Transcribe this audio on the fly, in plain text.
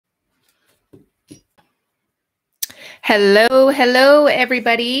Hello,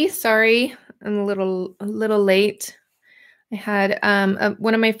 everybody. Sorry, I'm a little late. I had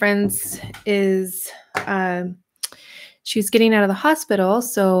one of my friends is she was getting out of the hospital,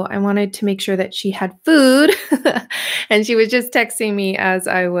 so I wanted to make sure that she had food, and she was just texting me as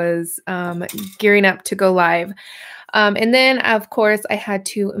I was gearing up to go live. And then, of course, I had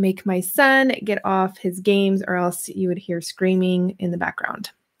to make my son get off his games, or else you would hear screaming in the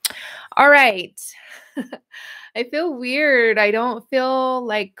background. All right. I feel weird. I don't feel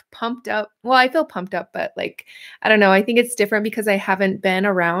like pumped up. Well, I feel pumped up, but like, I don't know. I think it's different because I haven't been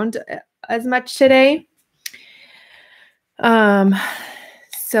around as much today.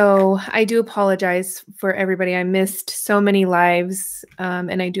 So I do apologize for everybody. I missed so many lives,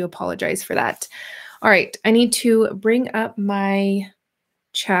 and I do apologize for that. All right. I need to bring up my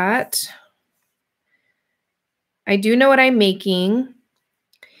chat. I do know what I'm making.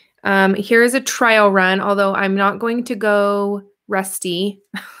 Here is a trial run, although I'm not going to go rusty.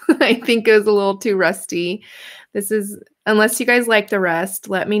 I think it was a little too rusty. This is, unless you guys like the rest,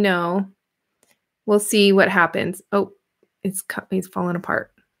 let me know. We'll see what happens. Oh, it's falling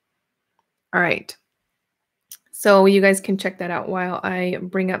apart. All right. So you guys can check that out while I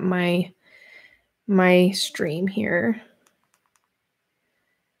bring up my stream here.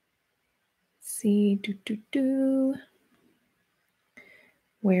 Let's see,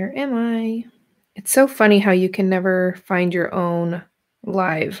 Where am I? It's so funny how you can never find your own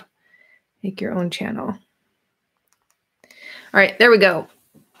live, make your own channel. All right, there we go.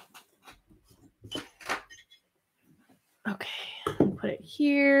 Okay, I'll put it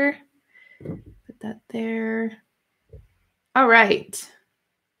here. Put that there. All right.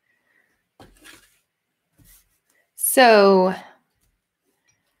 So,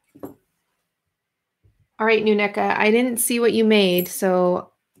 all right, Nuneka, I didn't see what you made, so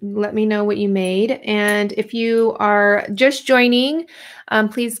let me know what you made. And if you are just joining,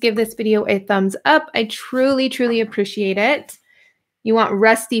 please give this video a thumbs up. I truly, truly appreciate it. You want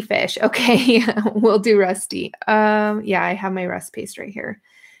rusty fish. Okay, we'll do rusty. Yeah, I have my rust paste right here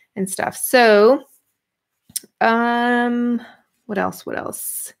and stuff. So, what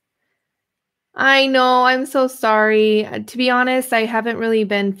else? I know, I'm so sorry. To be honest, I haven't really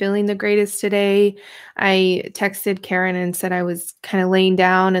been feeling the greatest today. I texted Karen and said I was kind of laying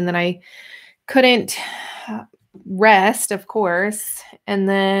down, and then I couldn't rest, of course. And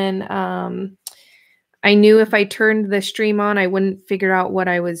then I knew if I turned the stream on, I wouldn't figure out what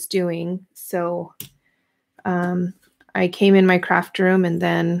I was doing. So I came in my craft room and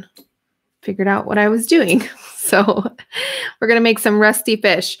then figured out what I was doing. So we're going to make some rusty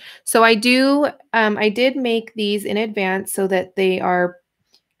fish. So I did make these in advance so that they are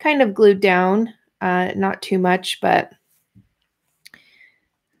kind of glued down, not too much, but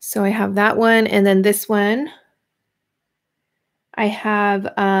so I have that one. And then this one, I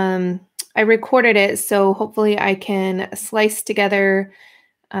have, I recorded it. So hopefully I can slice together,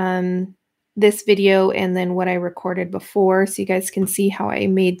 this video and then what I recorded before, so you guys can see how I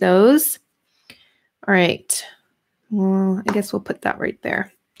made those. All right. Well, I guess we'll put that right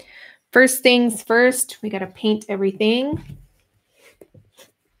there. First things first, we got to paint everything.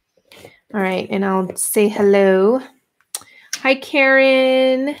 All right. And I'll say hello. Hi,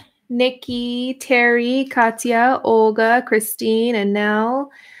 Karen, Nikki, Terry, Katya, Olga, Christine, Annelle,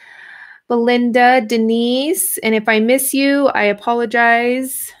 Belinda, Denise. And if I miss you, I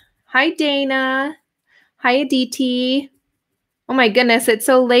apologize. Hi, Dana. Hi, Aditi. Oh my goodness, it's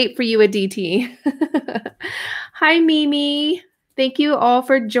so late for you, Aditi. Hi, Mimi. Thank you all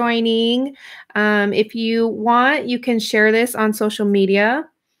for joining. If you want, you can share this on social media.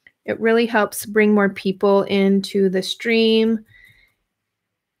 It really helps bring more people into the stream.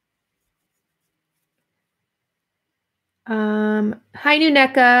 Hi,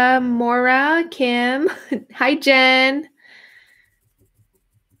 Nuneka, Mora, Kim. Hi, Jen.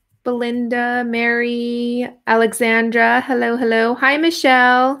 Belinda, Mary, Alexandra. Hello, hello. Hi,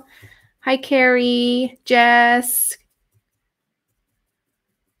 Michelle. Hi, Carrie, Jess.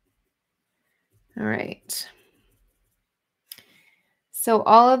 All right. So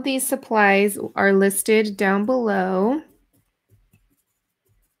all of these supplies are listed down below.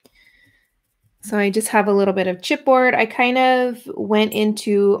 So I just have a little bit of chipboard. I kind of went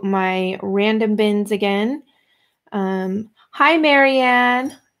into my random bins again. Hi,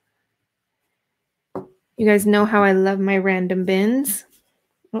 Marianne. You guys know how I love my random bins.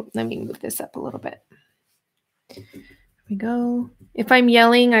 Oh, let me move this up a little bit. There we go. If I'm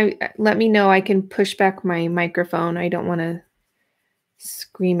yelling, let me know. I can push back my microphone. I don't want to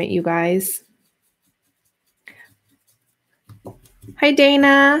scream at you guys. Hi,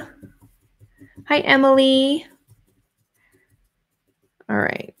 Dana. Hi, Emily. All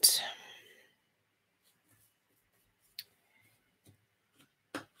right.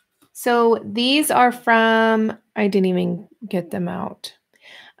 So these are from, I didn't even get them out.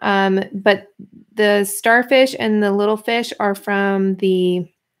 But the starfish and the little fish are from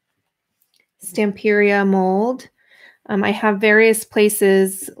the Stamperia mold. I have various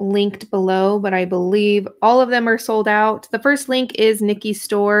places linked below, but I believe all of them are sold out. The first link is Nikki's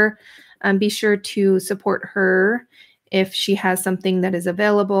store. Be sure to support her if she has something that is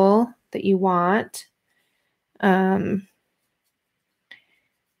available that you want. Let's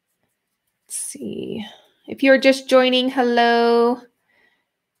see. If you're just joining, hello.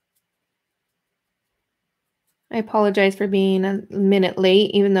 I apologize for being a minute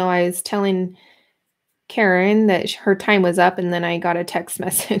late, even though I was telling Karen that her time was up, and then I got a text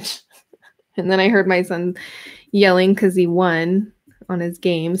message. And then I heard my son yelling because he won on his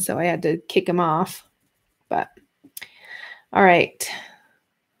game, so I had to kick him off. But all right.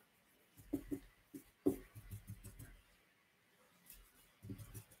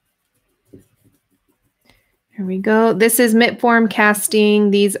 Here we go. This is Mitform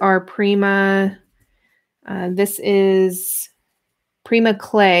casting. These are Prima. This is Prima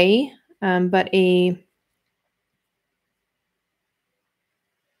clay, but a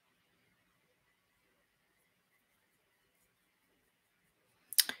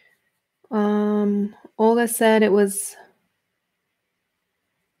Olga said it was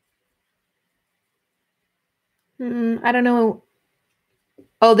I don't know.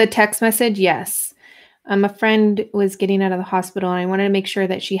 Oh, the text message, yes. A friend was getting out of the hospital, and I wanted to make sure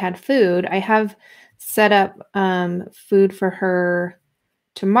that she had food. I have set up food for her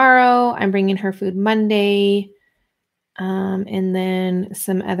tomorrow. I'm bringing her food Monday. And then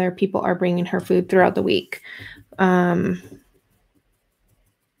some other people are bringing her food throughout the week. But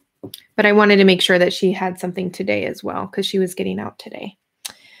I wanted to make sure that she had something today as well, because she was getting out today.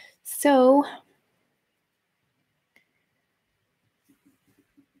 So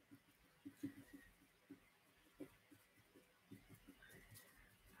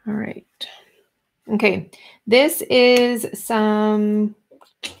all right. Okay. This is some,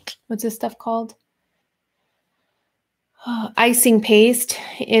 what's this stuff called? Icing paste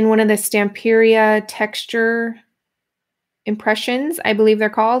in one of the Stamperia texture impressions, I believe they're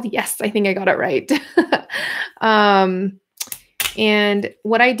called. Yes, I think I got it right. And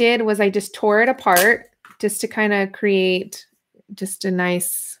what I did was I just tore it apart just to kind of create just a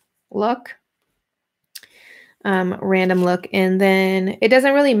nice look, random look. And then it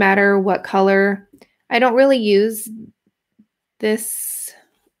doesn't really matter what color. I don't really use this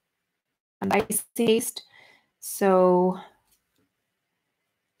ice paste, so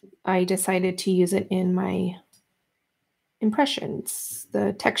I decided to use it in my impressions,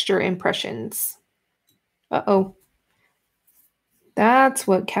 the texture impressions. Uh-oh. That's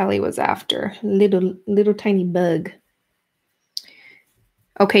what Callie was after. Little tiny bug.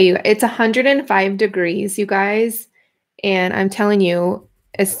 Okay, it's 105 degrees, you guys. And I'm telling you,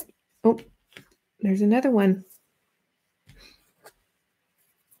 oh, there's another one.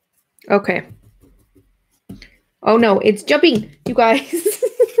 Okay. Oh no, it's jumping, you guys.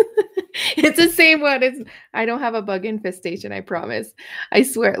 It's the same one. I don't have a bug infestation, I promise. I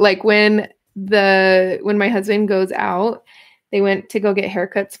swear. Like when my husband goes out, they went to go get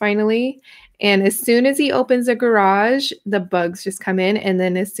haircuts finally. And as soon as he opens the garage, the bugs just come in. And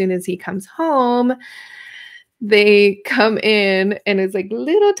then as soon as he comes home, they come in and it's like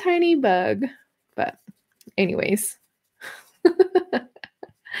little tiny bug. But anyways.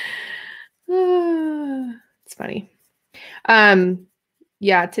 It's funny.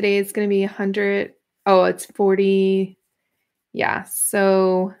 Yeah, today it's going to be 100. Oh, it's 40. Yeah,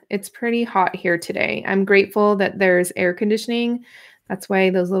 so it's pretty hot here today. I'm grateful that there's air conditioning. That's why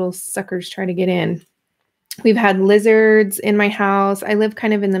those little suckers try to get in. We've had lizards in my house. I live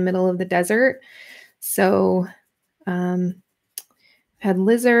kind of in the middle of the desert. So had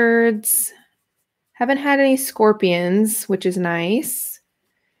lizards. Haven't had any scorpions, which is nice.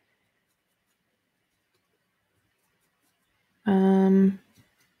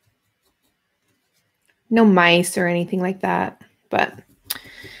 No mice or anything like that, but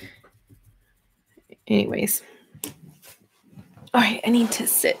anyways. All right, I need to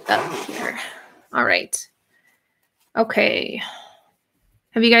sit up here. All right. Okay.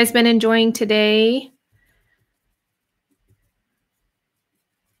 Have you guys been enjoying today?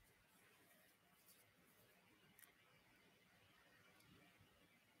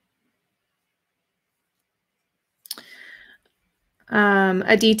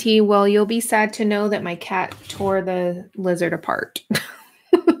 Aditi, well, you'll be sad to know that my cat tore the lizard apart.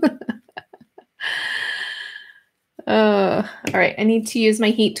 All right, I need to use my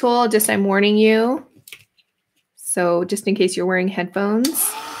heat tool. Just I'm warning you. So just in case you're wearing headphones.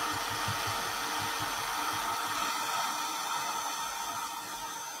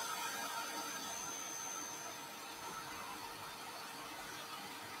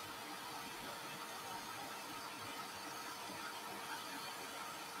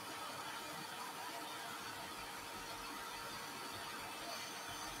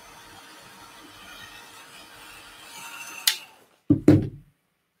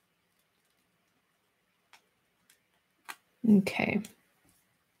 Okay.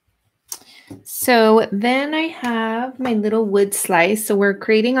 So then I have my little wood slice. So we're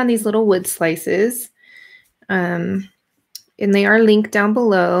creating on these little wood slices. And they are linked down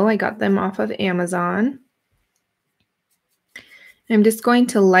below. I got them off of Amazon. I'm just going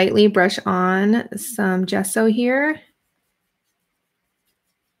to lightly brush on some gesso here.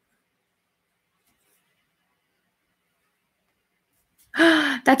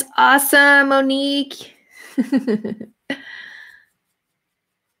 That's awesome, Monique.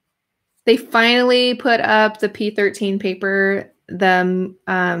 They finally put up the P13 paper, the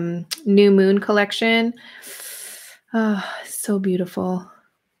New Moon collection. Oh, so beautiful.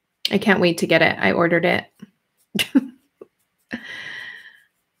 I can't wait to get it. I ordered it.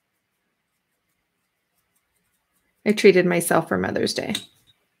 I treated myself for Mother's Day.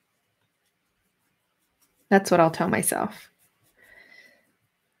 That's what I'll tell myself.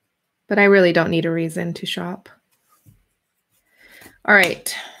 But I really don't need a reason to shop. All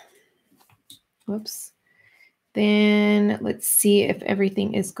right. Whoops. Then let's see if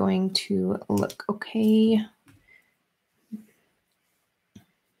everything is going to look okay.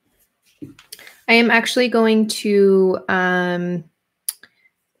 I am actually going to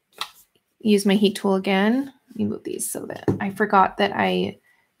use my heat tool again. Let me move these so that I forgot that I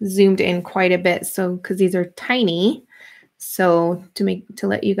zoomed in quite a bit. So because these are tiny, so to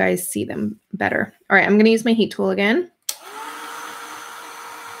let you guys see them better. All right, I'm going to use my heat tool again.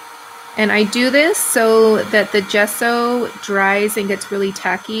 And I do this so that the gesso dries and gets really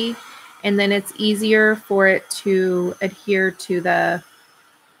tacky, and then it's easier for it to adhere to the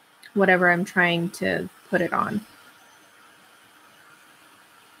whatever I'm trying to put it on.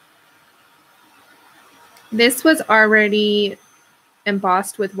 This was already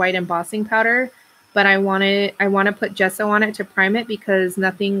embossed with white embossing powder, but I want to put gesso on it to prime it because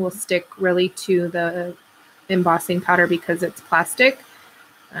nothing will stick really to the embossing powder because it's plastic.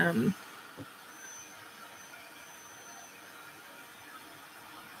 All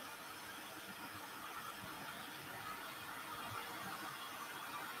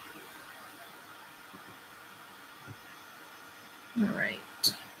right.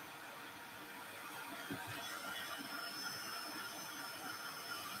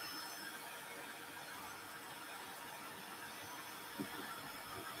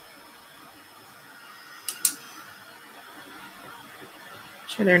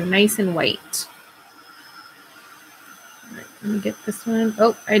 Sure they're nice and white. All right, let me get this one.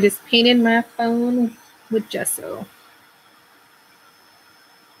 Oh, I just painted my phone with gesso.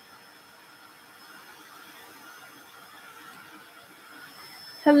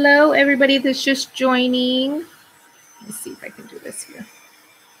 Hello, everybody that's just joining. Let's see if I can do this here.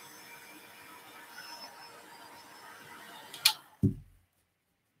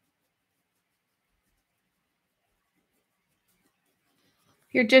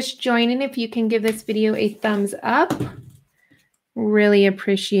 If you're just joining, if you can give this video a thumbs up, really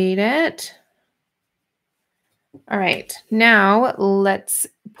appreciate it. All right, now let's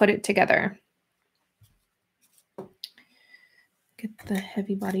put it together. Get the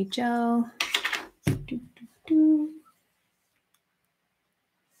heavy body gel.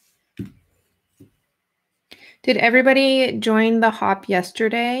 Did everybody join the hop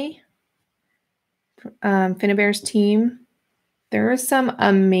yesterday? Finnabair's team. There are some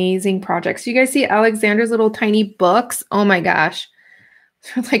amazing projects. You guys see Alexander's little tiny books? Oh my gosh.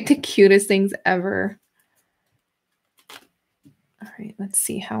 They're like the cutest things ever. All right, let's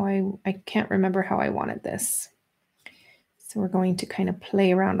see how I can't remember how I wanted this. So we're going to kind of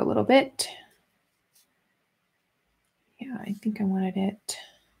play around a little bit. Yeah, I think I wanted it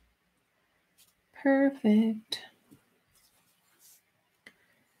perfect.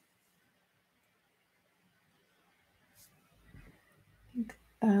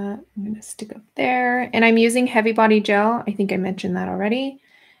 I'm going to stick up there. And I'm using heavy body gel. I think I mentioned that already,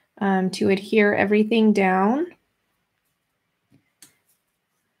 to adhere everything down.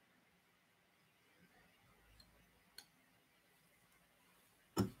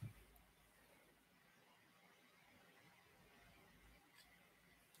 There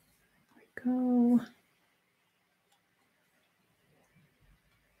we go.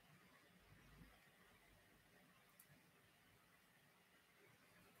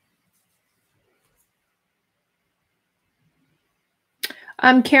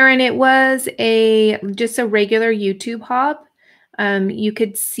 Karen, it was just a regular YouTube hop. You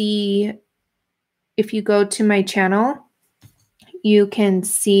could see if you go to my channel, you can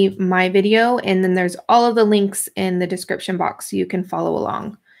see my video, and then there's all of the links in the description box so you can follow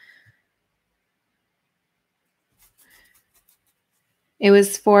along. It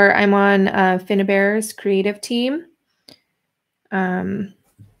was for, I'm on Finnabair's creative team.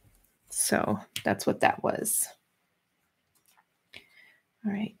 So that's what that was.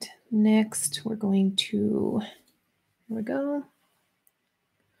 All right, next we're going to, here we go.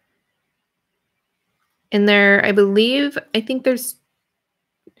 And there, I believe, I think there's,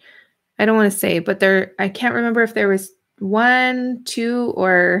 I don't want to say, but there, I can't remember if there was 1, 2,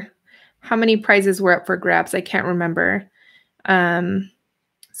 or how many prizes were up for grabs. I can't remember.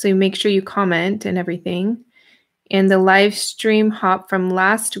 So you make sure you comment and everything. And the live stream hop from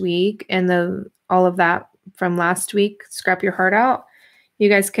last week and all of that from last week, Scrap Your Heart Out, you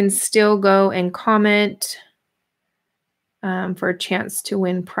guys can still go and comment for a chance to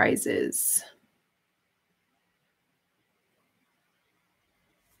win prizes.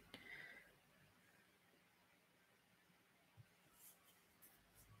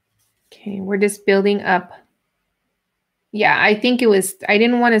 Okay, we're just building up. Yeah, I think it was, I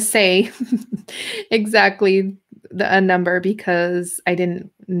didn't want to say exactly a number because I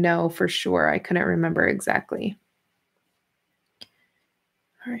didn't know for sure. I couldn't remember exactly.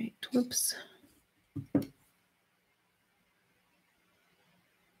 All right, whoops.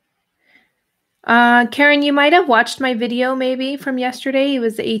 Karen, you might have watched my video maybe from yesterday. It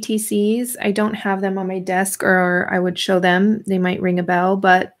was the ATCs. I don't have them on my desk, or I would show them. They might ring a bell,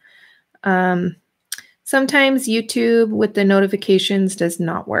 but sometimes YouTube with the notifications does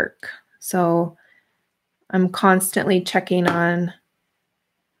not work. So I'm constantly checking on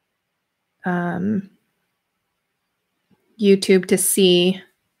YouTube to see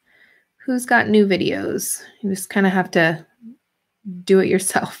who's got new videos. You just kind of have to do it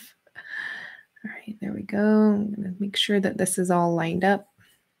yourself. All right, there we go. I'm going to make sure that this is all lined up.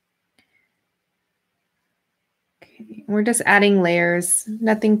 Okay, we're just adding layers.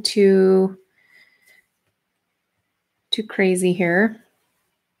 Nothing too crazy here.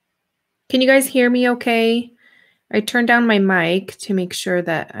 Can you guys hear me okay? I turned down my mic to make sure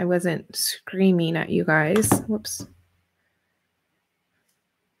that I wasn't screaming at you guys. Whoops.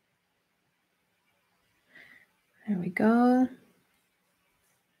 There we go.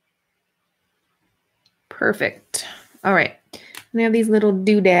 Perfect. All right. We have these little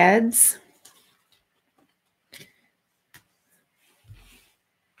doodads.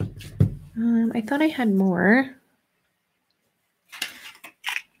 I thought I had more.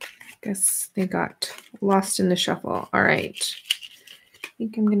 Guess they got lost in the shuffle. All right. I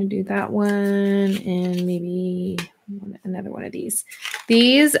think I'm going to do that one and maybe another one of these.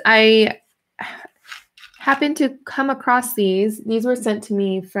 These, I happened to come across these. These were sent to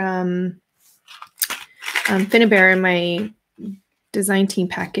me from Finnabair in my design team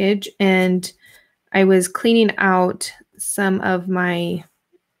package, and I was cleaning out some of my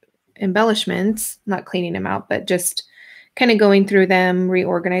embellishments, not cleaning them out, but just kind of going through them,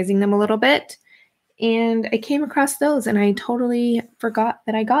 reorganizing them a little bit. And I came across those and I totally forgot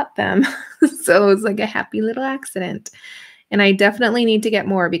that I got them. So it was like a happy little accident. And I definitely need to get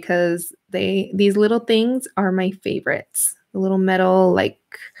more because these little things are my favorites. The little metal like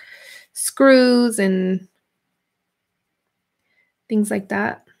screws and things like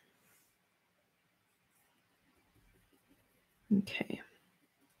that. Okay.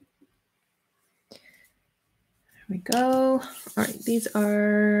 There we go. All right, these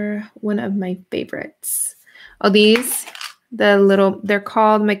are one of my favorites. Oh, they're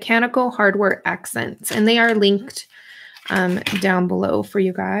called Mechanical Hardware Accents, and they are linked down below for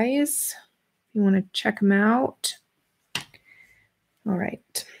you guys. If you want to check them out. All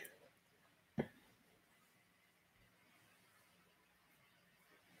right.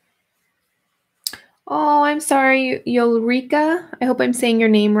 Oh, I'm sorry, Yolrika. I hope I'm saying your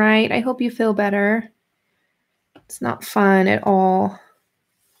name right. I hope you feel better. It's not fun at all.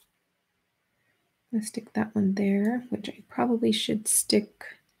 I'm going to stick that one there, which I probably should stick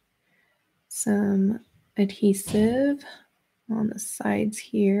some adhesive on the sides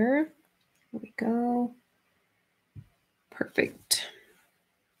here. There we go. Perfect.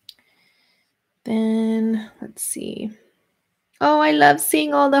 Then let's see. Oh, I love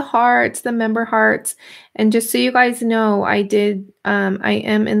seeing all the hearts, the member hearts. And just so you guys know, I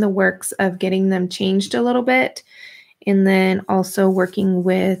am in the works of getting them changed a little bit. And then also working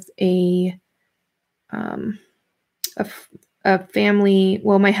with a family,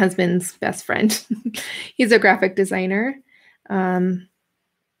 well, my husband's best friend. He's a graphic designer.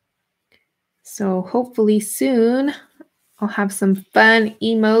 So hopefully soon I'll have some fun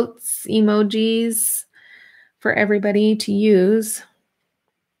emotes, emojis for everybody to use.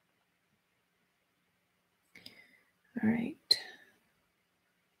 All right.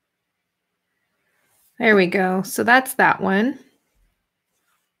 There we go. So that's that one.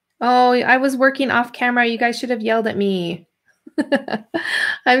 Oh, I was working off camera. You guys should have yelled at me.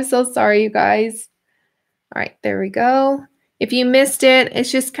 I'm so sorry, you guys. All right, there we go. If you missed it,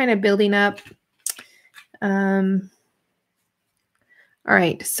 it's just kind of building up. All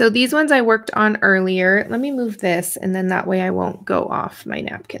right, so these ones I worked on earlier. Let me move this, and then that way I won't go off my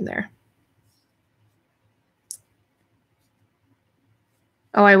napkin there.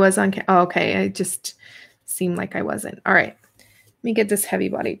 Oh, I was on. Oh, okay, I just seemed like I wasn't. All right, let me get this heavy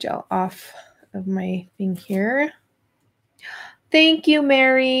body gel off of my thing here. Thank you,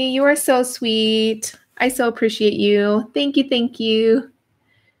 Mary. You are so sweet. I so appreciate you. Thank you, thank you.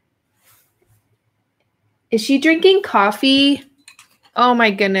 Is she drinking coffee? Oh my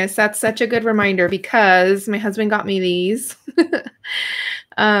goodness, that's such a good reminder because my husband got me these.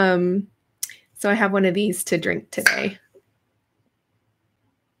 So I have one of these to drink today.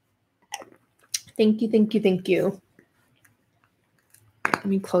 Thank you, thank you, thank you. Let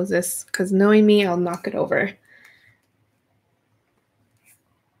me close this because knowing me, I'll knock it over.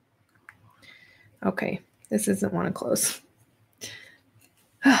 Okay, this doesn't want to close.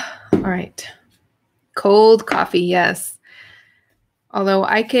 All right. Cold coffee, yes. Although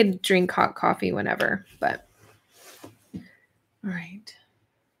I could drink hot coffee whenever, but all right.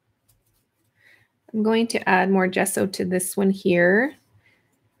 I'm going to add more gesso to this one here.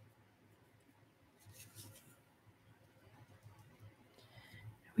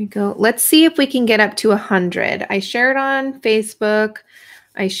 There we go. Let's see if we can get up to 100. I shared on Facebook.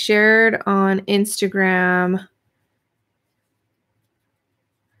 I shared on Instagram.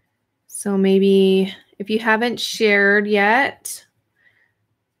 So maybe if you haven't shared yet,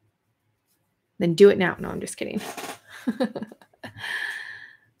 then do it now. No, I'm just kidding.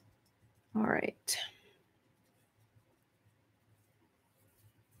 All right.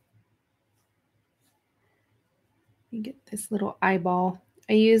 Let me get this little eyeball.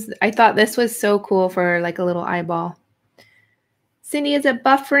 I thought this was so cool for like a little eyeball. Cindy, is it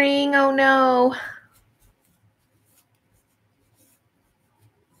buffering? Oh no.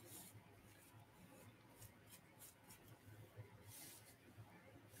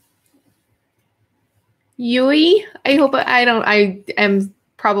 Yui? I am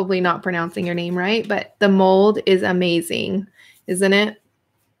probably not pronouncing your name right, but the mold is amazing, isn't it?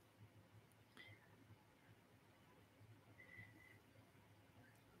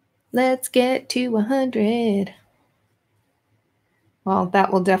 Let's get to 100. Well,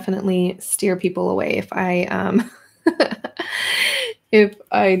 that will definitely steer people away if I if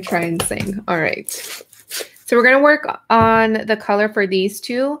I try and sing. All right. So we're going to work on the color for these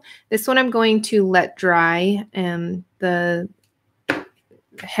two. This one I'm going to let dry the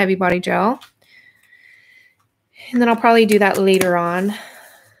heavy body gel. And then I'll probably do that later on.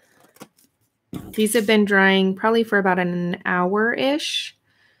 These have been drying probably for about an hour-ish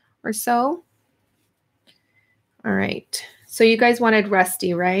or so. All right. So you guys wanted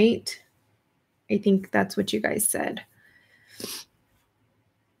rusty, right? I think that's what you guys said.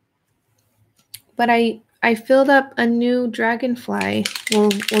 But I filled up a new dragonfly. We'll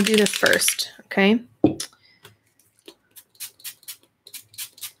do this first, okay?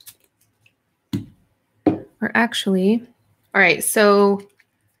 Or actually, all right, so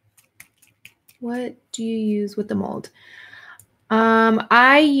what do you use with the mold?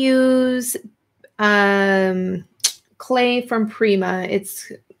 I use clay from Prima.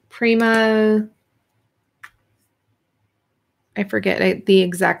 It's Prima, I forget the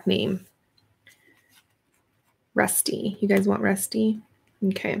exact name. Rusty. You guys want rusty?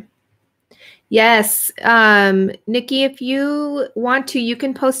 Okay. Yes. Nikki, if you want to, you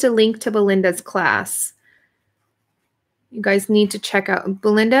can post a link to Belinda's class. You guys need to check out.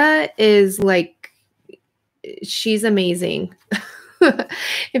 Belinda is like, she's amazing.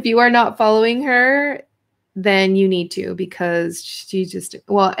 If you are not following her, then you need to, because she just,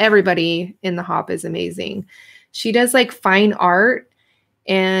 well, everybody in the hop is amazing. She does like fine art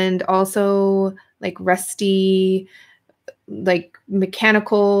and also like rusty, like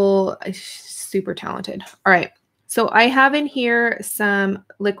mechanical, super talented. All right. So I have in here some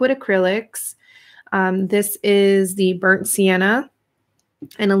liquid acrylics. This is the burnt sienna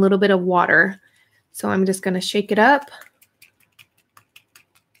and a little bit of water. So I'm just going to shake it up.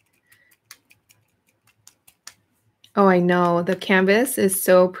 Oh, I know. The canvas is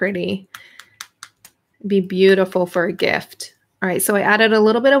so pretty. It'd be beautiful for a gift. All right. So I added a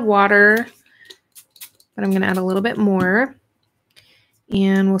little bit of water. but I'm going to add a little bit more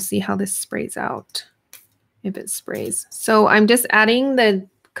and we'll see how this sprays out, if it sprays. So I'm just adding the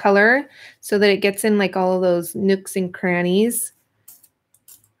color so that it gets in like all of those nooks and crannies.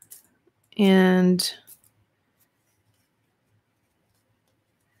 And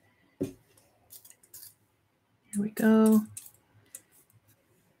here we go.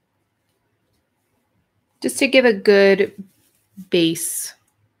 Just to give a good base,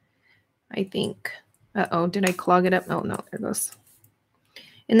 I think. Uh-oh, did I clog it up? Oh, no, there it goes.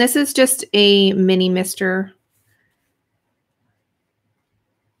 And this is just a mini mister.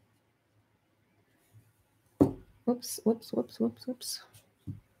 Whoops, whoops, whoops, whoops, whoops.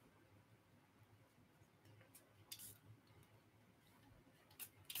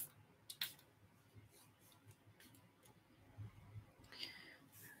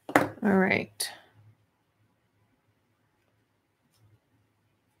 All right.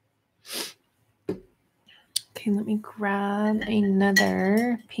 Okay, let me grab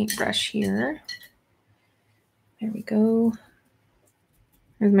another paintbrush here. There we go.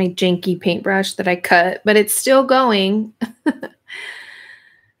 There's my janky paintbrush that I cut, but it's still going.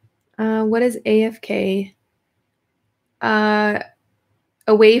 What is AFK?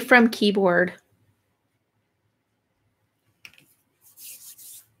 Away from keyboard.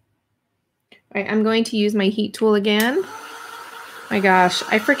 All right, I'm going to use my heat tool again. My gosh,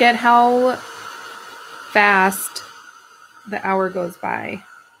 I forget how fast the hour goes by.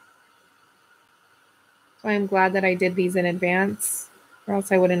 So I'm glad that I did these in advance, or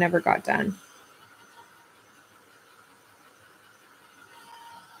else I would have never got done.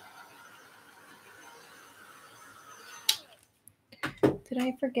 Did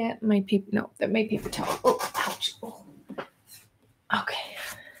I forget my paper? No, that my paper towel. Oh, ouch. Oh. Okay.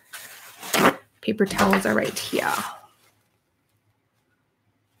 Paper towels are right here.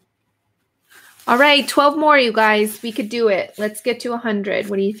 All right, 12 more, you guys. We could do it. Let's get to 100.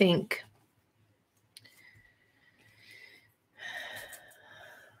 What do you think?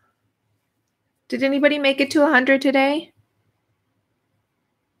 Did anybody make it to 100 today?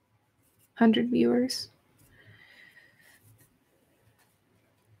 100 viewers?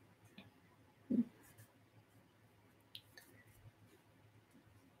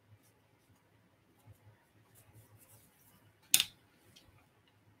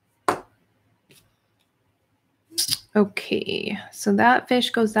 Okay, so that fish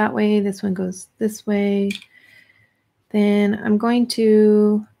goes that way. This one goes this way. Then I'm going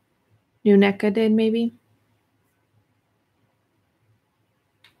to do Neca did maybe.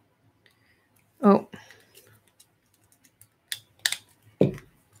 Oh.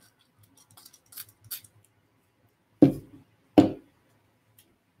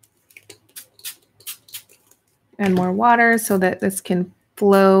 Add more water so that this can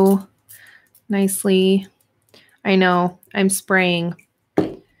flow nicely. I know, I'm spraying.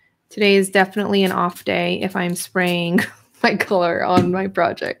 Today is definitely an off day if I'm spraying my color on my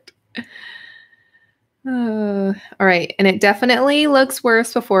project. All right, and it definitely looks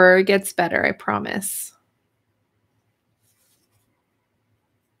worse before it gets better, I promise.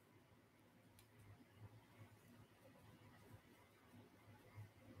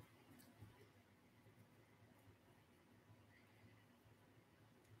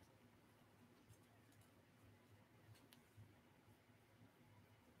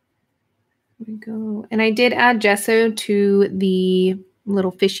 There we go. And I did add gesso to the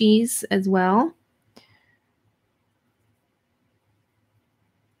little fishies as well.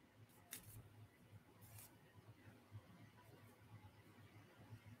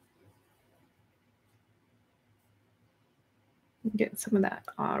 Get some of that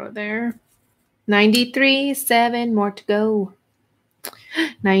out of there. 93, 7 more to go.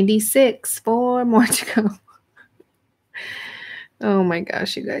 96, 4 more to go. Oh my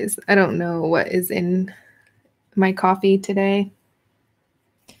gosh, you guys. I don't know what is in my coffee today.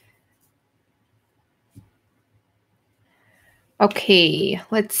 Okay,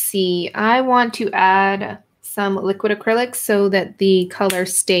 let's see. I want to add some liquid acrylic so that the color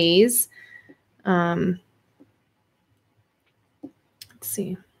stays. Let's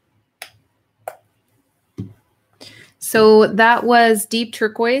see. So that was deep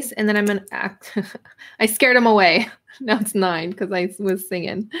turquoise, and then I'm gonna act. I scared him away. Now it's 9 because I was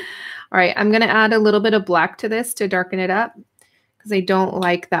singing. All right, I'm gonna add a little bit of black to this to darken it up because I don't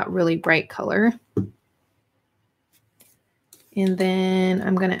like that really bright color. And then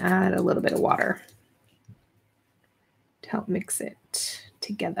I'm gonna add a little bit of water to help mix it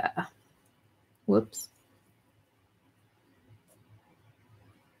together. Whoops.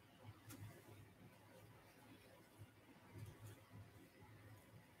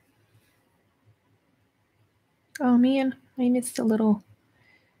 Oh man, I missed a little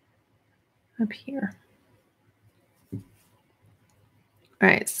up here. All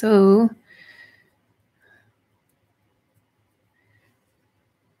right, so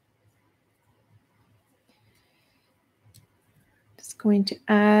just going to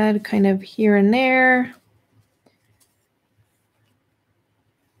add kind of here and there.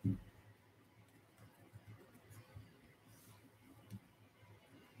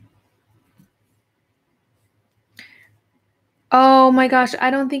 Oh my gosh, I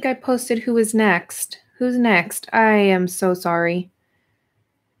don't think I posted who was next. Who's next? I am so sorry.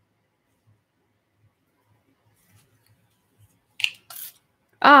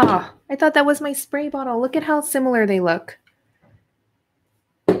 Ah, I thought that was my spray bottle. Look at how similar they look.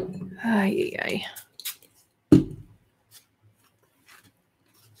 Ay, ay.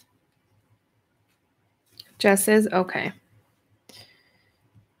 Jess's? Okay.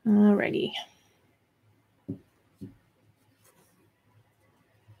 Alrighty.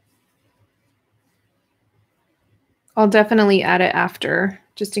 I'll definitely add it after,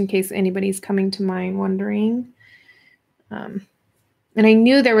 just in case anybody's coming to mind wondering. And I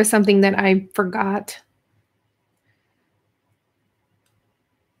knew there was something that I forgot.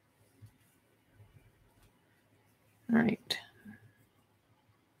 All right.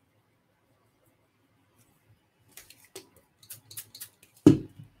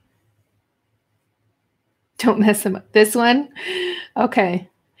 Don't mess them up. This one? Okay.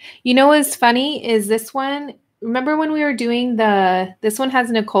 You know what's funny is this one. Remember when we were doing this one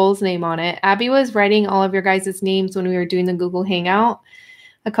has Nicole's name on it. Abby was writing all of your guys' names when we were doing the Google Hangout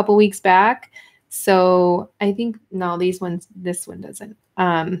a couple weeks back. So I think, no, this one doesn't.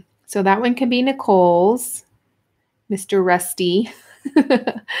 So that one can be Nicole's, Mr. Rusty.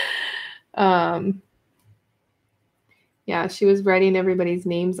 Yeah, she was writing everybody's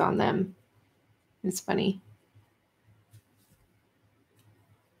names on them. It's funny.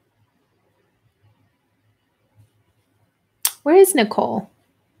 Where is Nicole?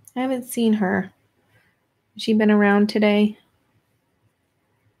 I haven't seen her. Has she been around today?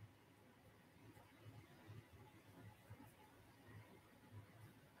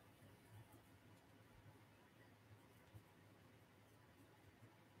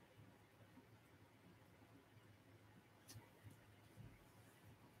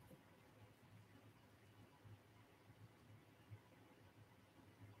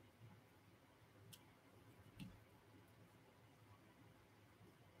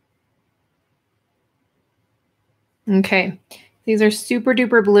 Okay, these are super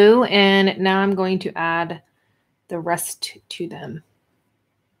duper blue, and now I'm going to add the rest to them.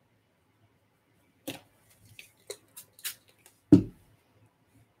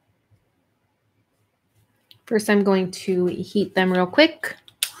 First, I'm going to heat them real quick.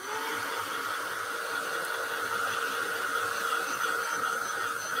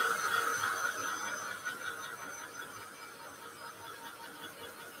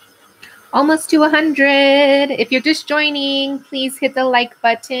 Almost to 100. If you're just joining, please hit the like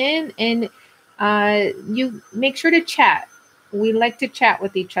button, and you make sure to chat. We like to chat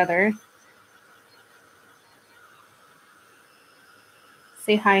with each other.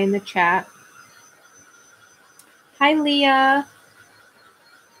 Say hi in the chat. Hi, Leah.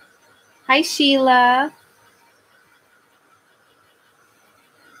 Hi, Sheila.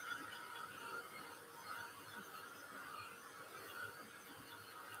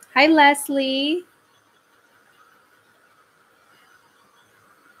 Hi, Leslie.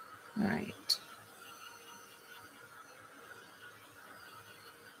 All right.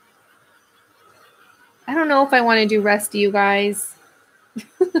 I don't know if I want to do Rusty, you guys.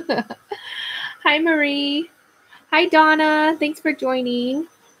 Hi, Marie. Hi, Donna. Thanks for joining.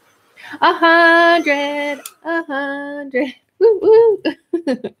 100. 100. Woo, woo.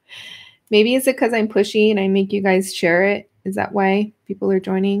 Maybe it's because I'm pushy and I make you guys share it. Is that why people are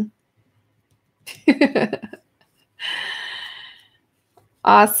joining?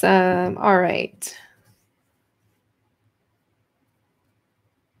 Awesome. All right.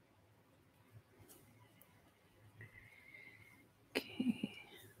 Okay.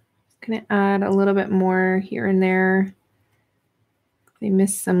 Just going to add a little bit more here and there. I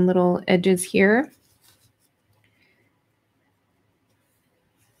missed some little edges here.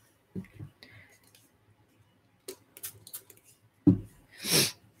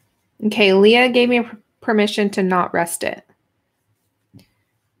 Okay, Leah gave me permission to not rest it.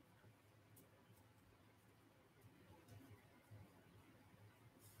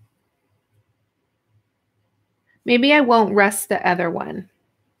 Maybe I won't rest the other one.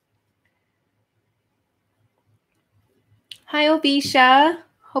 Hi, Ovisha.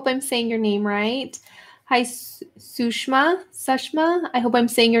 Hope I'm saying your name right. Hi, Sushma. I hope I'm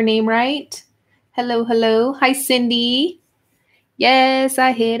saying your name right. Hello, hello. Hi, Cindy. Yes,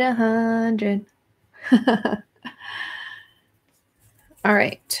 I hit 100. All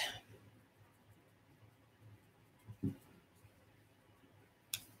right.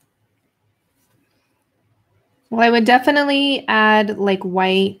 Well, I would definitely add like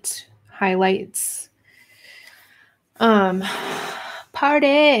white highlights.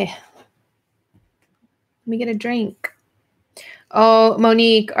 Party. Let me get a drink. Oh,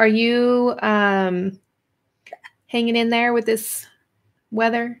 Monique, are you hanging in there with this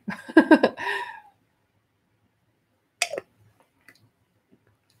weather?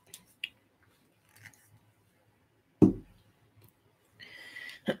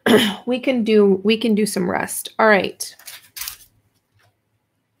 we can do some rust. All right.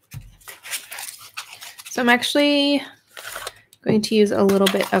 So I'm actually going to use a little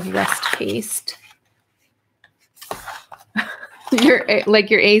bit of rust paste. Your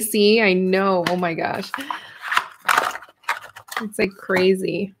AC, I know. Oh my gosh. It's like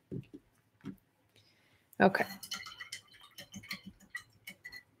crazy. Okay.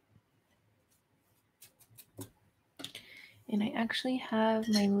 And I actually have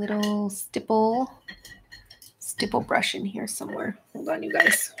my little stipple brush in here somewhere. Hold on, you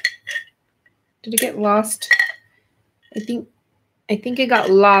guys. Did it get lost? I think it got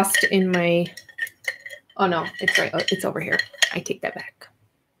lost in my. Oh no, it's right. Oh, it's over here. I take that back.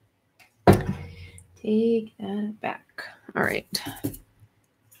 Take that back. All right.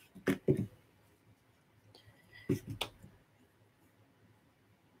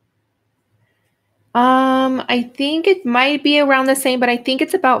 I think it might be around the same, but I think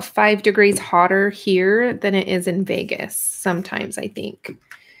it's about 5 degrees hotter here than it is in Vegas. Sometimes I think,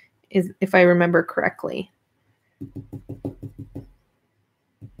 is if I remember correctly.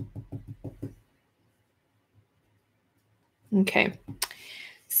 Okay.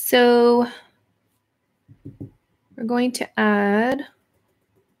 So we're going to add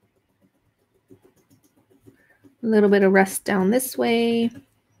a little bit of rust down this way.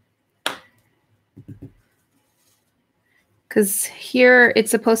 Because here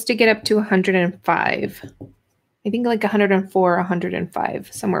it's supposed to get up to 105. I think like 104,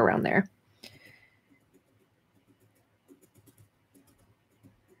 105, somewhere around there.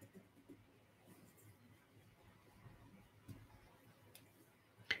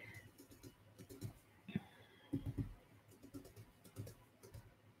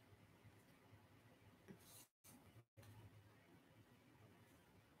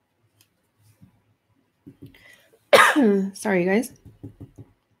 Sorry, guys.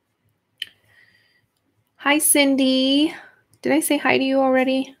 Hi, Cindy. Did I say hi to you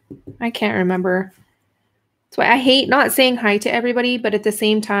already? I can't remember. That's why I hate not saying hi to everybody, but at the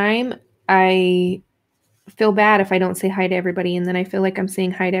same time, I feel bad if I don't say hi to everybody, and then I feel like I'm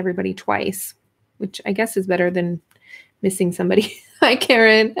saying hi to everybody twice, which I guess is better than missing somebody. Hi,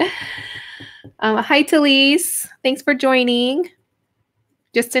 Karen. Hi, Talise. Thanks for joining.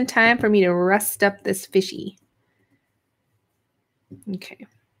 Just in time for me to rust up this fishy. Okay.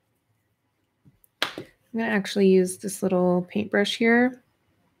 I'm going to actually use this little paintbrush here,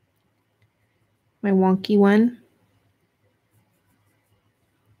 my wonky one,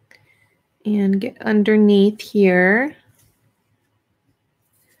 and get underneath here.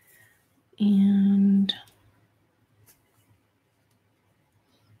 And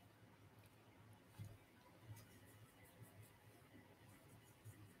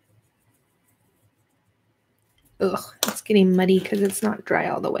ugh, it's getting muddy because it's not dry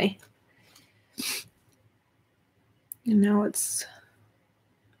all the way. And now it's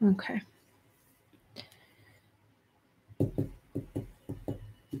okay.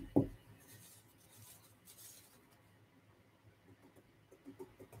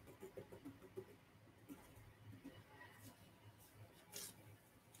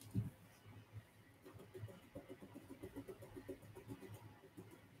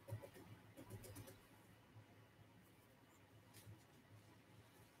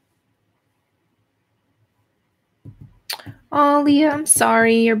 Oh, Leah, I'm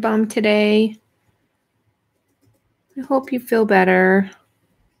sorry you're bummed today. I hope you feel better.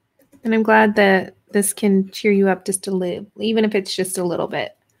 And I'm glad that this can cheer you up just a little, even if it's just a little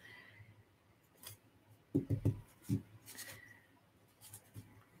bit.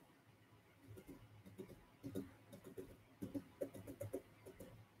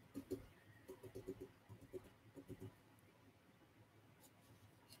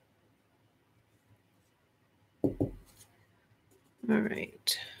 All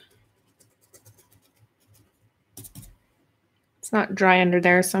right. It's not dry under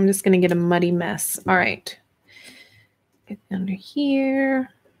there, so I'm just going to get a muddy mess. All right. Get under here.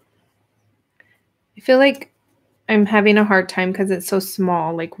 I feel like I'm having a hard time because it's so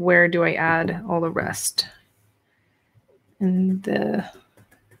small. Like, where do I add all the rest? And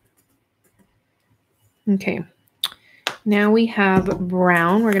okay. Now we have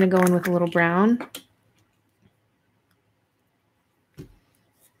brown. We're going to go in with a little brown. There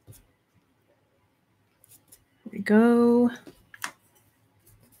we go.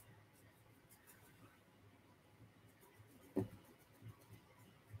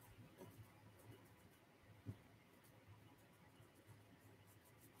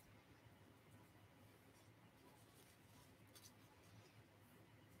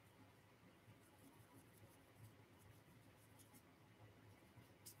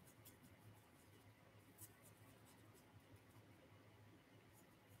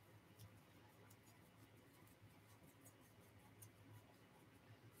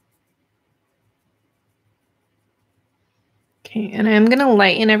 Okay, and I'm going to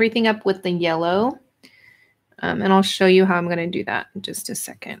lighten everything up with the yellow. And I'll show you how I'm going to do that in just a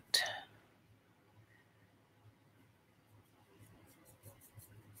second.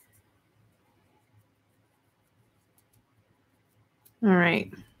 All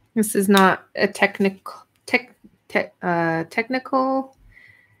right. This is not a technical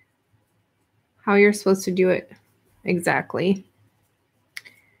how you're supposed to do it exactly.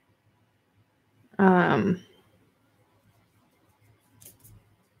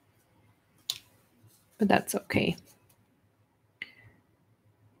 But that's okay.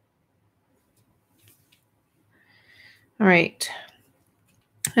 All right.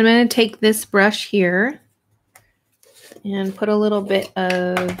 I'm going to take this brush here and put a little bit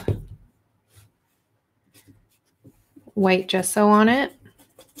of white gesso on it.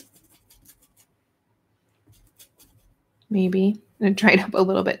 Maybe. I dried up a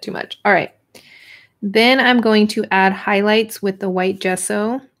little bit too much. All right. Then I'm going to add highlights with the white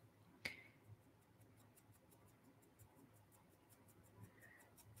gesso.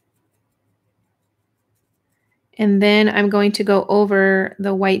 And then I'm going to go over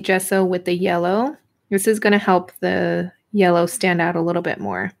the white gesso with the yellow. This is going to help the yellow stand out a little bit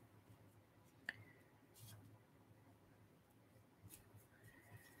more.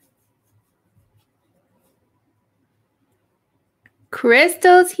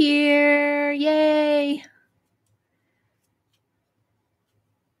 Crystal's here. Yay.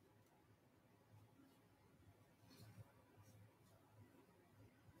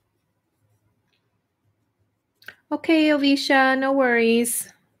 Okay, Alicia, no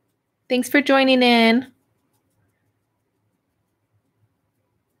worries. Thanks for joining in.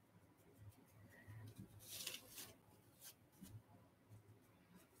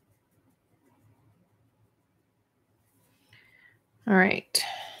 All right.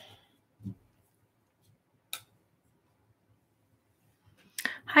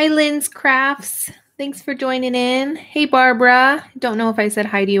 Hi, Lynn's Crafts. Thanks for joining in. Hey, Barbara. Don't know if I said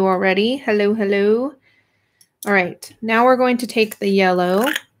hi to you already. Hello, hello. All right. Now we're going to take the yellow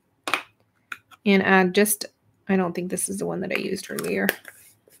and add just, I don't think this is the one that I used earlier.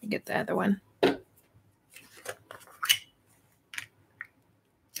 Let me get the other one.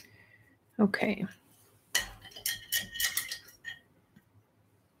 Okay.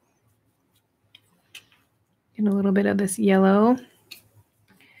 Get a little bit of this yellow.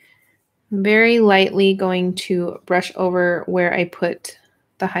 I'm very lightly going to brush over where I put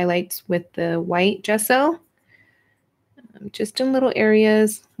the highlights with the white gesso. Just in little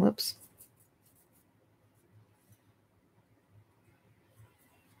areas. Whoops.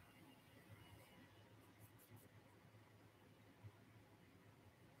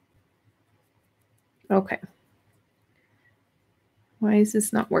 Okay. Why is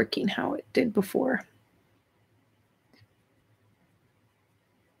this not working how it did before?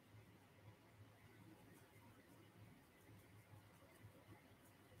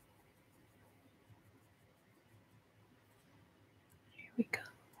 Here we go.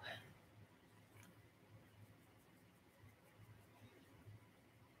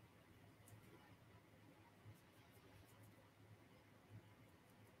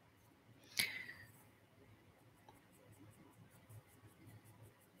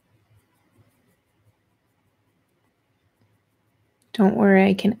 Don't worry,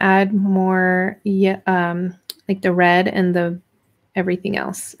 I can add more, like the red and the everything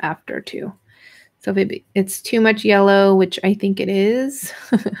else after too. So if it's too much yellow, which I think it is,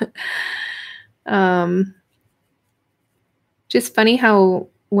 just funny how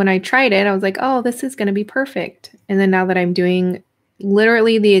when I tried it, I was like, oh, this is going to be perfect. And then now that I'm doing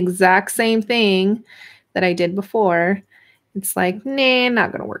literally the exact same thing that I did before, It's like, nah,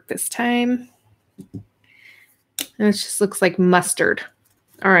 not going to work this time. And it just looks like mustard.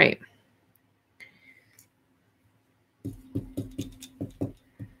 All right.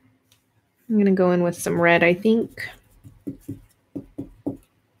 I'm going to go in with some red, I think.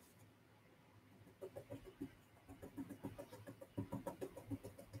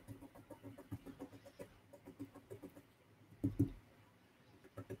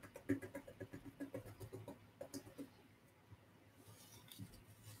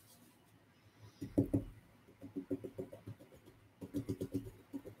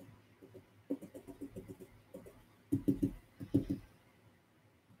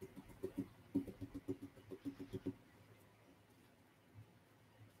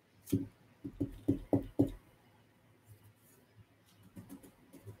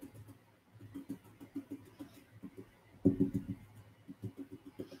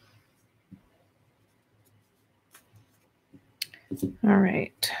 All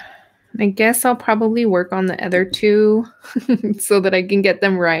right. I guess I'll probably work on the other two so that I can get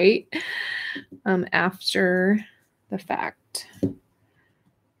them right after the fact.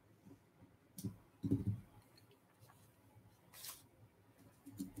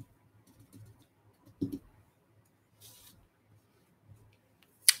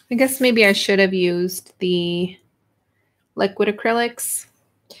 I guess maybe I should have used the liquid acrylics,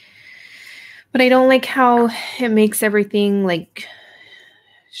 but I don't like how it makes everything like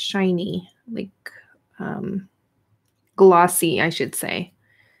shiny, like glossy, I should say.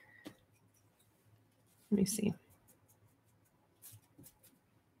 Let me see.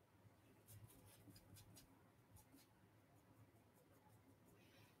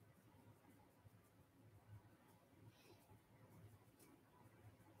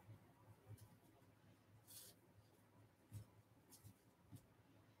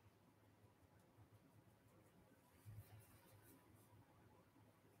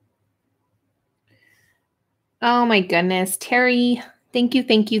 Oh my goodness, Terry, thank you,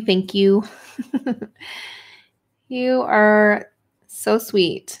 thank you, thank you. You are so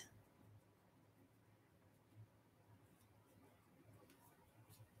sweet.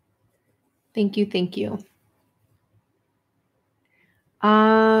 Thank you, thank you.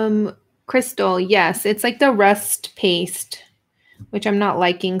 Crystal, yes, it's like the rust paste, which I'm not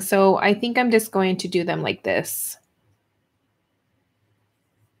liking. So I think I'm just going to do them like this.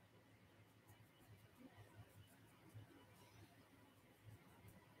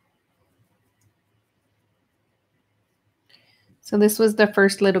 So this was the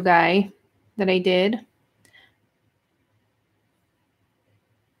first little guy that I did.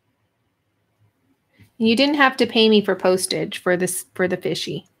 And you didn't have to pay me for postage for this, for the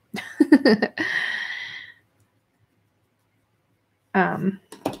fishy. All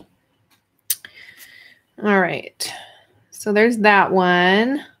right. So there's that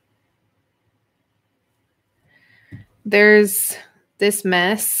one. There's this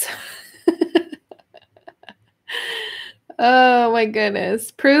mess. Oh my goodness.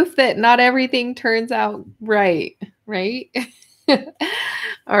 Proof that not everything turns out right, right?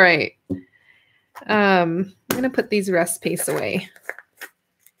 All right. I'm going to put these rust pastes away.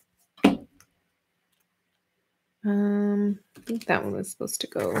 I think that one was supposed to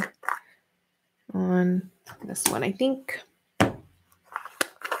go on this one, I think.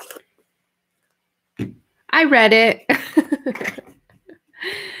 I read it.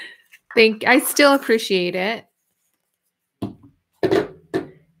 I still appreciate it.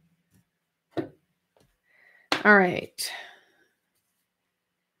 All right.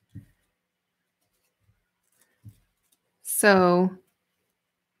 So,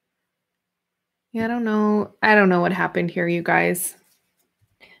 yeah, I don't know. I don't know what happened here, you guys.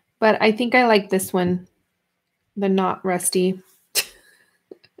 But I think I like this one, the not rusty.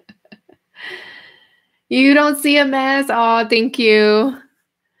 You don't see a mess? Oh, thank you.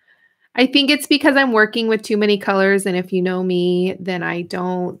 I think it's because I'm working with too many colors, and if you know me, then I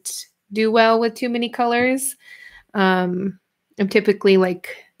don't do well with too many colors. I'm typically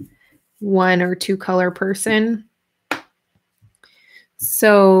like 1 or 2 color person.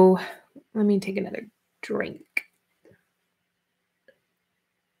 So let me take another drink.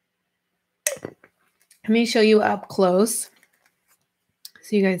 Let me show you up close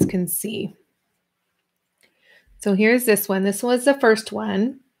so you guys can see. So here's this one. This was the first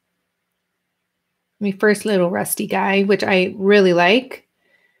one. My first little rusty guy, which I really like.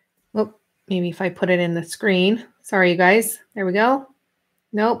 Oh, maybe if I put it in the screen. Sorry, you guys. There we go.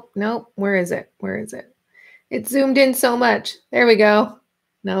 Nope, nope. Where is it? Where is it? It zoomed in so much. There we go.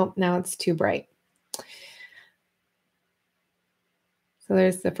 Nope, now it's too bright. So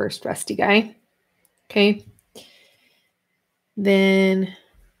there's the first rusty guy. Okay. Then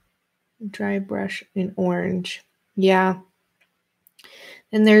dry brush in orange. Yeah.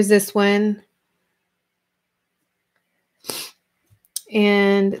 And there's this one.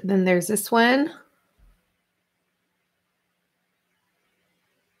 And then there's this one.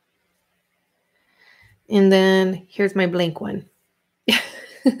 And then here's my blank one.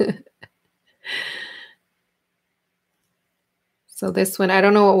 So this one, I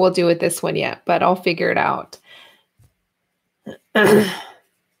don't know what we'll do with this one yet, but I'll figure it out.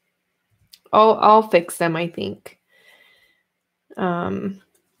 I'll fix them, I think.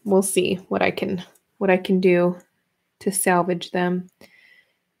 We'll see what I can do to salvage them.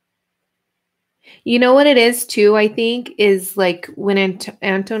 You know what it is too, I think, is like when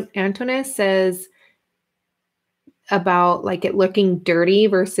Antonis says about like it looking dirty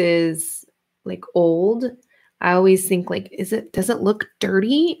versus like old, I always think like, does it look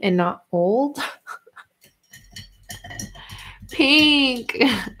dirty and not old? Pink,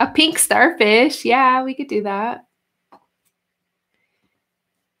 a pink starfish. Yeah, we could do that.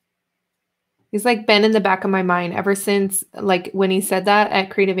 He's like been in the back of my mind ever since like when he said that at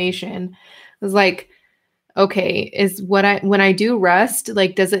Creativation. I was like, okay, when I do rust,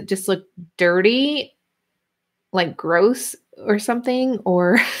 like, does it just look dirty, like gross or something?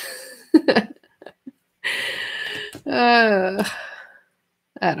 Or I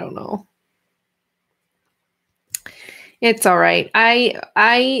don't know. It's all right.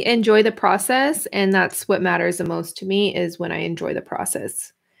 I enjoy the process, and that's what matters the most to me is when I enjoy the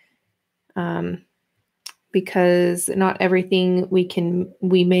process. Because not everything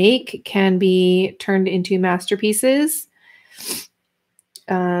we make can be turned into masterpieces.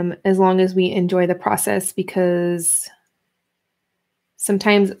 As long as we enjoy the process, because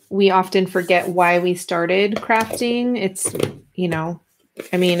sometimes we often forget why we started crafting. It's, you know,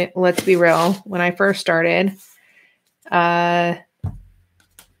 I mean, let's be real. When I first started, my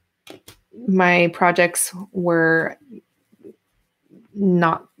projects were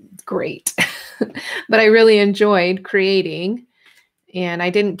not great, but I really enjoyed creating, and I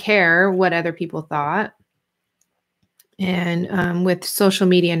didn't care what other people thought. And with social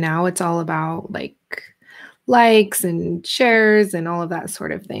media now, it's all about like likes and shares and all of that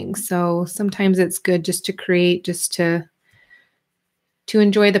sort of thing. So sometimes it's good just to create, just to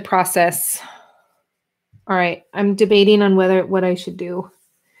enjoy the process. All right, I'm debating on what I should do.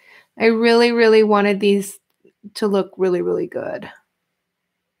 I really, really wanted these to look really, really good.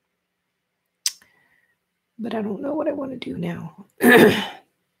 But I don't know what I want to do now.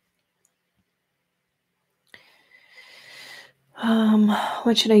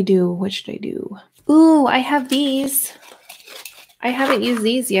 What should I do? What should I do? Ooh, I have these. I haven't used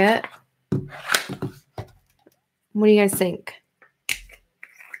these yet. What do you guys think?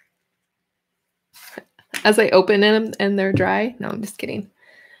 As I open them and they're dry? No, I'm just kidding.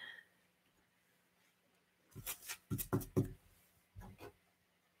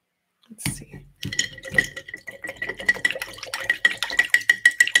 Let's see.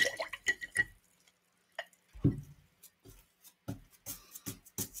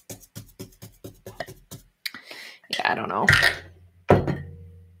 Yeah, I don't know.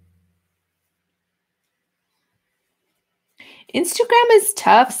 Instagram is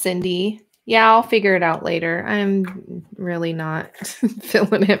tough, Cindy. Yeah, I'll figure it out later. I'm really not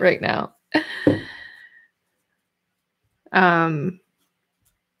feeling it right now.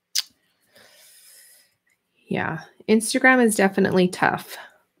 Yeah, Instagram is definitely tough.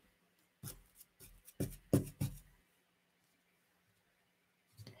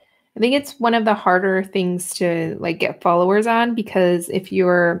 I think it's one of the harder things to like get followers on, because if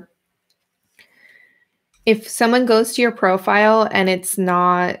someone goes to your profile and it's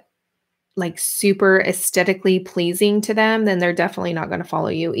not like super aesthetically pleasing to them, then they're definitely not going to follow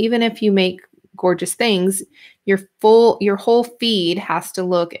you. Even if you make gorgeous things, your whole feed has to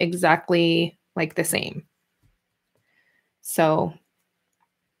look exactly like the same. So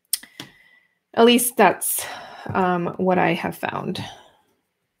at least that's what I have found.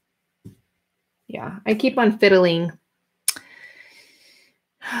 Yeah, I keep on fiddling.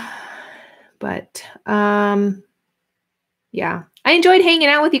 But yeah, I enjoyed hanging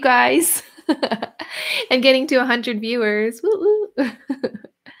out with you guys and getting to 100 viewers. Woo woo.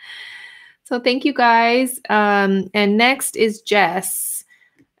 So thank you guys. And next is Jess.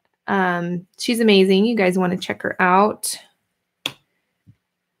 She's amazing. You guys want to check her out.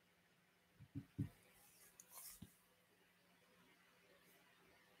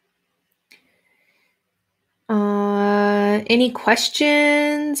 Any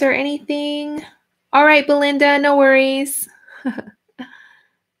questions or anything? All right, Belinda, no worries.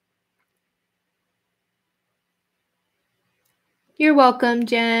 You're welcome,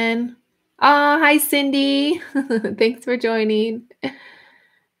 Jen. Hi, Cindy. Thanks for joining.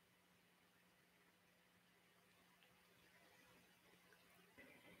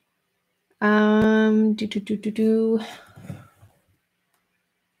 Do.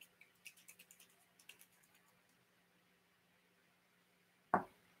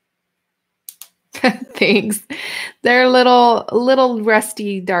 Thanks. They're a little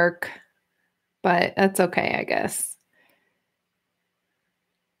rusty dark, but that's okay, I guess.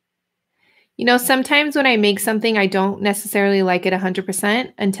 You know, sometimes when I make something, I don't necessarily like it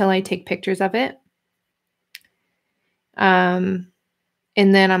 100% until I take pictures of it. And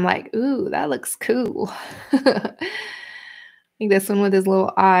then I'm like, ooh, that looks cool. Like this one with his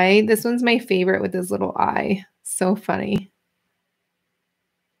little eye. This one's my favorite with his little eye. So funny.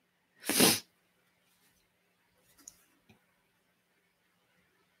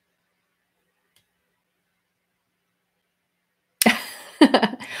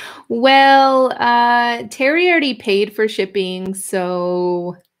 Well, Terry already paid for shipping,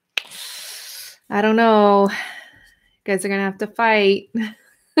 so I don't know. You guys are gonna have to fight.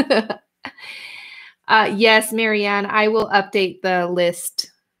 Yes, Marianne, I will update the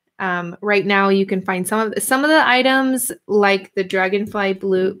list. Right now, you can find some of the items, like the Dragonfly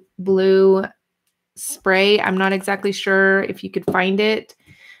blue spray. I'm not exactly sure if you could find it,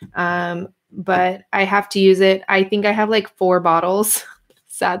 but I have to use it. I think I have like 4 bottles,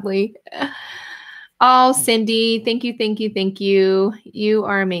 sadly. Oh, Cindy, thank you, thank you, thank you. You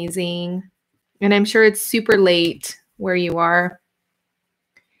are amazing. And I'm sure it's super late where you are.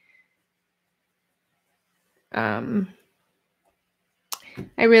 I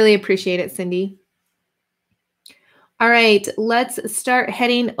really appreciate it, Cindy. All right, let's start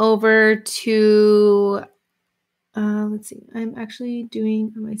heading over to, let's see. I'm actually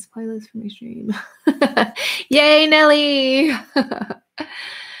doing my supply list for my stream. Yay, Nelly!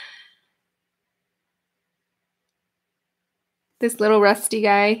 This little rusty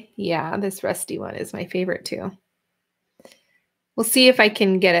guy. Yeah, this rusty one is my favorite too. We'll see if I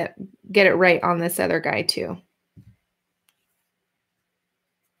can get it right on this other guy too.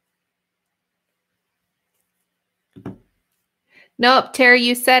 Nope, Terry,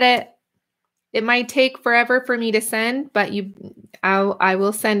 you said it. It might take forever for me to send, but I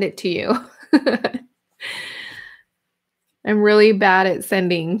will send it to you. I'm really bad at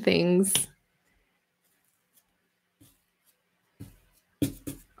sending things.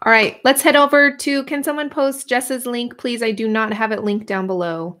 All right, let's head over to, can someone post Jess's link, please? I do not have it linked down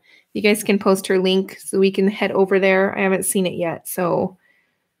below. You guys can post her link so we can head over there. I haven't seen it yet, so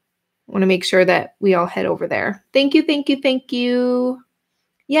I want to make sure that we all head over there. Thank you, thank you, thank you.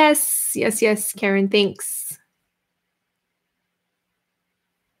 Yes, yes, yes, Karen, thanks.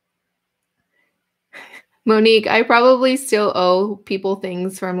 Monique, I probably still owe people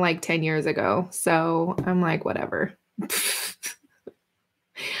things from like 10 years ago, so I'm like, whatever.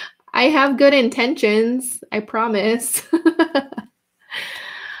 I have good intentions, I promise.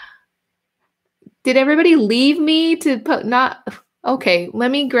 Did everybody leave me to put not? Okay,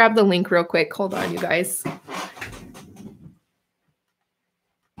 let me grab the link real quick. Hold on, you guys.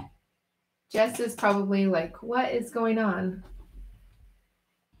 Jess is probably like, what is going on?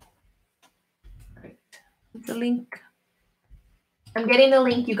 All right, the link. I'm getting the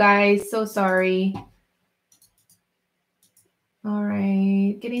link, you guys. So sorry. All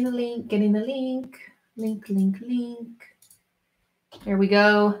right, getting the link, getting the link. Link, link, link. There we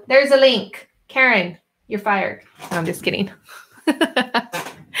go. There's a link. Karen, you're fired. No, I'm just kidding.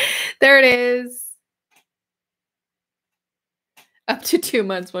 There it is. Up to 2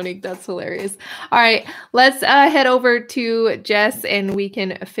 months, Monique. That's hilarious. All right, let's head over to Jess and we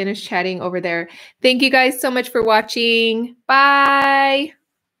can finish chatting over there. Thank you guys so much for watching. Bye.